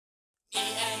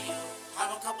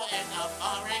Power couple in a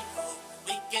foreign coupe.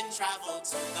 We can travel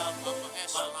to the moon,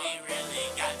 but we really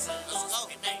got to lose.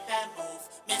 We can make that move.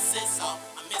 Mrs. All,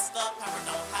 I miss the power,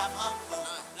 don't have a clue.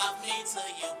 Love me till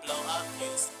you blow a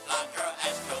fuse. Blonde girl,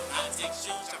 astronautic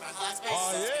shoes, jumping high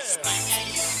spaces.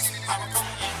 Explaining you. Power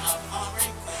couple in a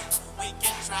foreign coupe. We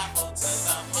can travel to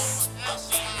the moon, but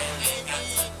we really got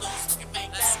to lose. We can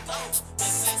make that move.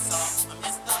 Mrs. All, I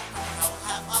miss the power, don't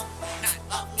have a clue.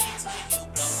 Love me till you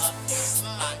blow a fuse.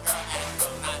 Blonde girl,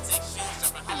 astronautic shoes,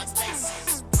 jumping high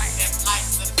spaces. If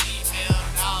life's a female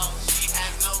dog, she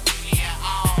has no beauty at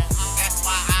all. That's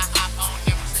why I hop on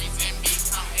them trees and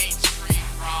become a tree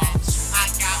frog. I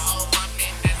got a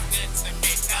woman that's good to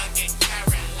me, Doug and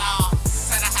Karen Law.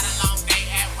 Said I had a long day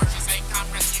at work, she say come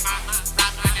rescue my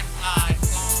I'm unemployed.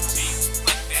 She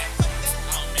put that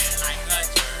on me like a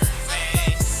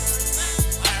jersey.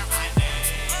 Wear my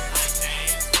name like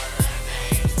James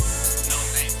Worthy. No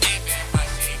Thanksgiving, but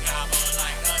she gobble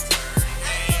like a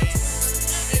turkey.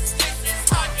 It's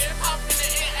talking, popping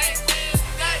it ain't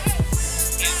Wednesday.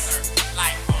 Insert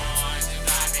like orange and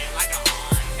drive it like a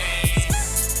arcade.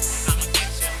 I'ma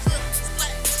get you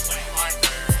when hard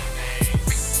Thursday.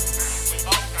 We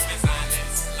both come in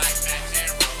silence like match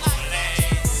and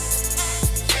roulette.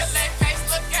 Chile face,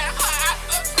 look at her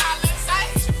after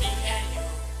Palisade. Me and you,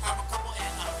 have a couple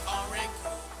in a foreign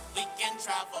coupe. We can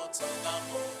travel to the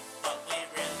moon, but we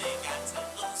really got to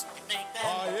lose. We can make that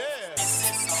move. This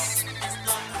is all, it's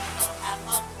the don't have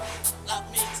a clue. Love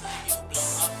me till you blow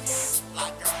a fuse.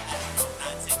 Black girl,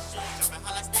 astronautic shoes, jumping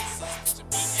high like spaces. Picture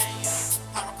me and you,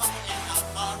 have a couple in a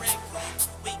foreign coupe.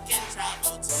 We can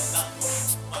travel to the moon,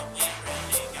 but we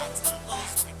really got to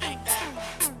lose. We can make that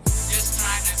move. Just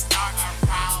trying to start a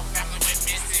proud family with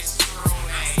Mrs.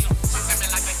 Trudy. She tell me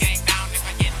like the game down if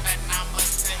I get the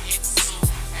numbers to its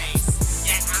suitcase.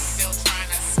 Yeah, I'm still trying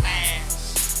to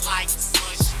smash like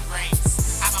Smush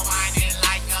grapes. I've been whining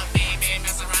like a baby,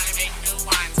 mess around and make new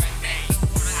wine today.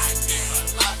 I give a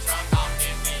love drug off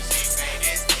and then she say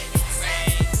this thing you say.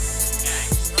 Yeah,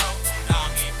 stroke,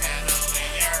 doggy pedal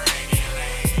in your rainy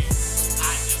legs.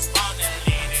 I just wanna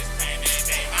leave this planet,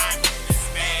 they might move to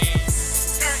space.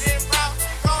 Skirting rough,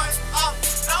 going up,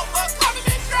 no more coming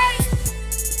in straight.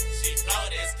 She blow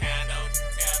this candle,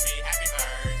 tell me happy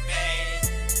birthday.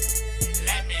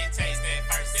 Let me taste it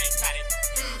first and cut it.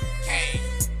 Cake.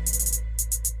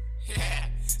 Yeah,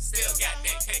 still got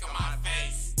that cake on my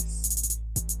face.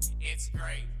 It's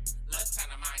great.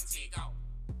 Lieutenant Montego.